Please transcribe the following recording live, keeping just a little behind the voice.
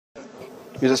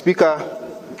Mr. Speaker,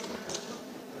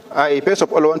 I first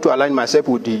of all want to align myself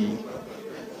with the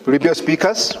previous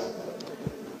speakers.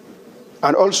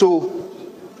 And also,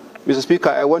 Mr. Speaker,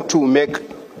 I want to make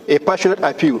a passionate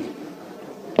appeal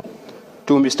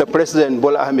to Mr. President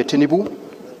Bola Ahmed Tinubu.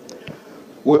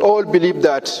 We all believe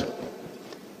that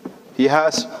he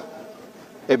has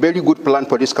a very good plan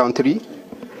for this country.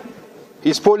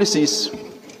 His policies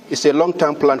is a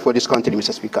long-term plan for this country,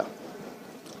 Mr. Speaker.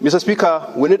 Mr.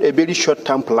 Speaker, we need a very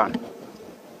short-term plan,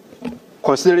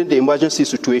 considering the emergency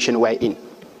situation we're in.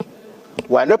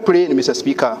 We are not praying, Mr.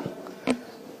 Speaker,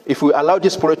 if we allow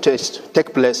this protest to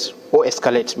take place or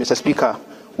escalate, Mr. Speaker,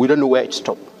 we don't know where it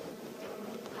stops.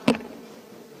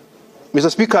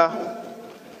 Mr. Speaker,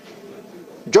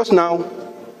 just now,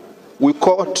 we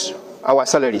cut our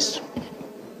salaries.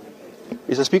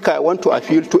 Mr. Speaker, I want to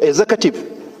appeal to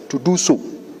executive to do so,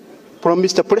 from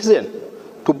Mr. President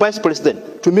to Vice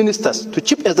President to ministers to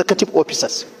chief executive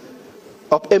officers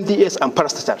of MDAs and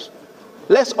parastatals.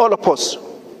 Let's all of us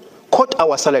cut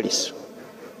our salaries,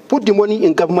 put the money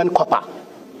in government copper,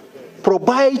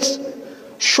 provide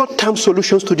short-term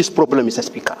solutions to this problem, Mr.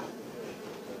 Speaker.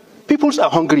 People are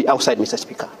hungry outside, Mr.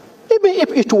 Speaker. Even if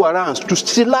it warrants to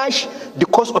slash the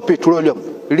cost of petroleum,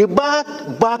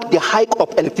 revert back the hike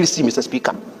of electricity, Mr.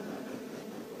 Speaker.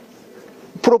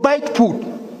 Provide food,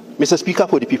 Mr. Speaker,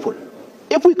 for the people.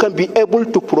 If we can be able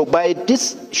to provide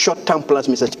these short-term plans,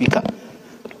 Mr. Speaker,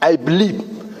 I believe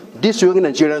these young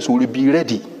Nigerians will be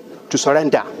ready to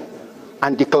surrender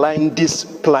and decline this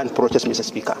planned protest, Mr.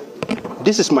 Speaker.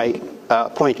 This is my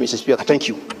point, Mr. Speaker. Thank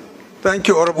you. Thank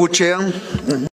you, Honorable Chair.